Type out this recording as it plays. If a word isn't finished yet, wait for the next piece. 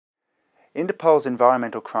Interpol's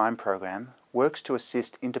Environmental Crime Program works to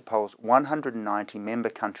assist Interpol's 190 member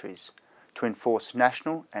countries to enforce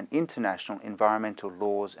national and international environmental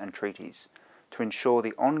laws and treaties to ensure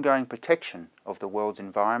the ongoing protection of the world's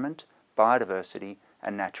environment, biodiversity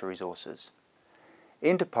and natural resources.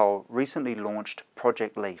 Interpol recently launched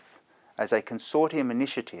Project LEAF as a consortium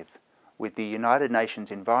initiative with the United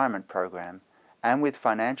Nations Environment Programme and with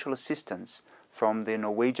financial assistance from the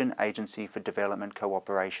Norwegian Agency for Development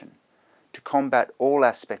Cooperation to combat all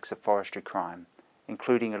aspects of forestry crime,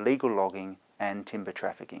 including illegal logging and timber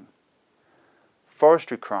trafficking.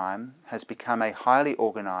 Forestry crime has become a highly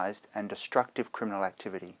organised and destructive criminal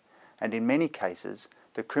activity, and in many cases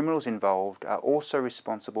the criminals involved are also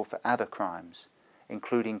responsible for other crimes,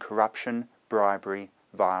 including corruption, bribery,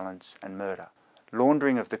 violence and murder.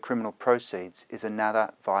 Laundering of the criminal proceeds is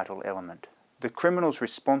another vital element. The criminals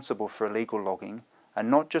responsible for illegal logging are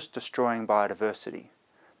not just destroying biodiversity,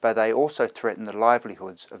 but they also threaten the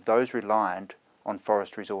livelihoods of those reliant on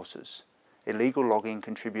forest resources. Illegal logging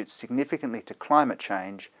contributes significantly to climate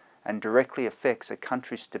change and directly affects a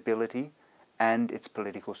country's stability and its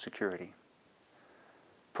political security.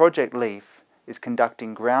 Project LEAF is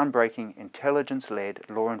conducting groundbreaking intelligence-led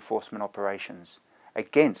law enforcement operations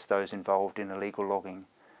against those involved in illegal logging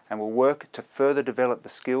and will work to further develop the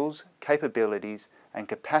skills, capabilities and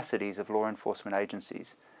capacities of law enforcement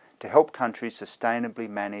agencies to help countries sustainably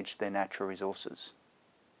manage their natural resources.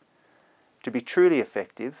 To be truly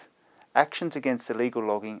effective, actions against illegal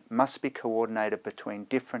logging must be coordinated between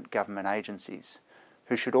different government agencies,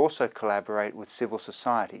 who should also collaborate with civil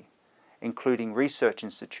society, including research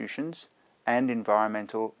institutions and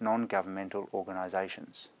environmental non-governmental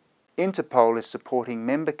organisations. Interpol is supporting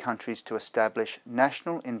member countries to establish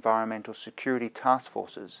national environmental security task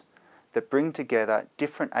forces that bring together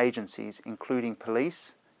different agencies including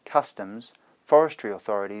police, customs, forestry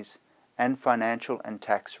authorities and financial and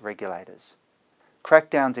tax regulators.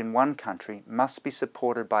 Crackdowns in one country must be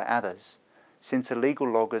supported by others, since illegal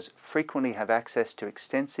loggers frequently have access to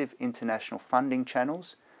extensive international funding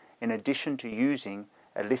channels in addition to using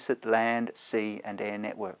illicit land, sea and air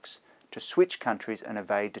networks to switch countries and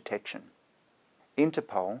evade detection.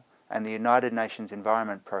 Interpol and the United Nations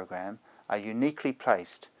Environment Programme are uniquely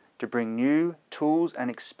placed to bring new tools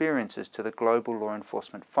and experiences to the global law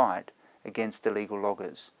enforcement fight against illegal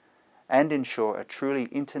loggers and ensure a truly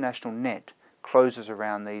international net closes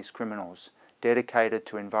around these criminals dedicated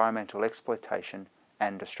to environmental exploitation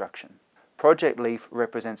and destruction. Project LEAF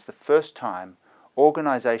represents the first time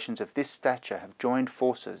organisations of this stature have joined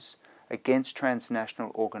forces against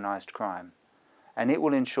transnational organised crime, and it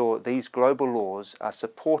will ensure these global laws are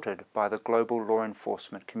supported by the global law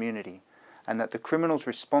enforcement community and that the criminals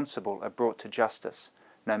responsible are brought to justice,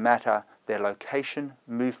 no matter their location,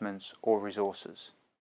 movements or resources.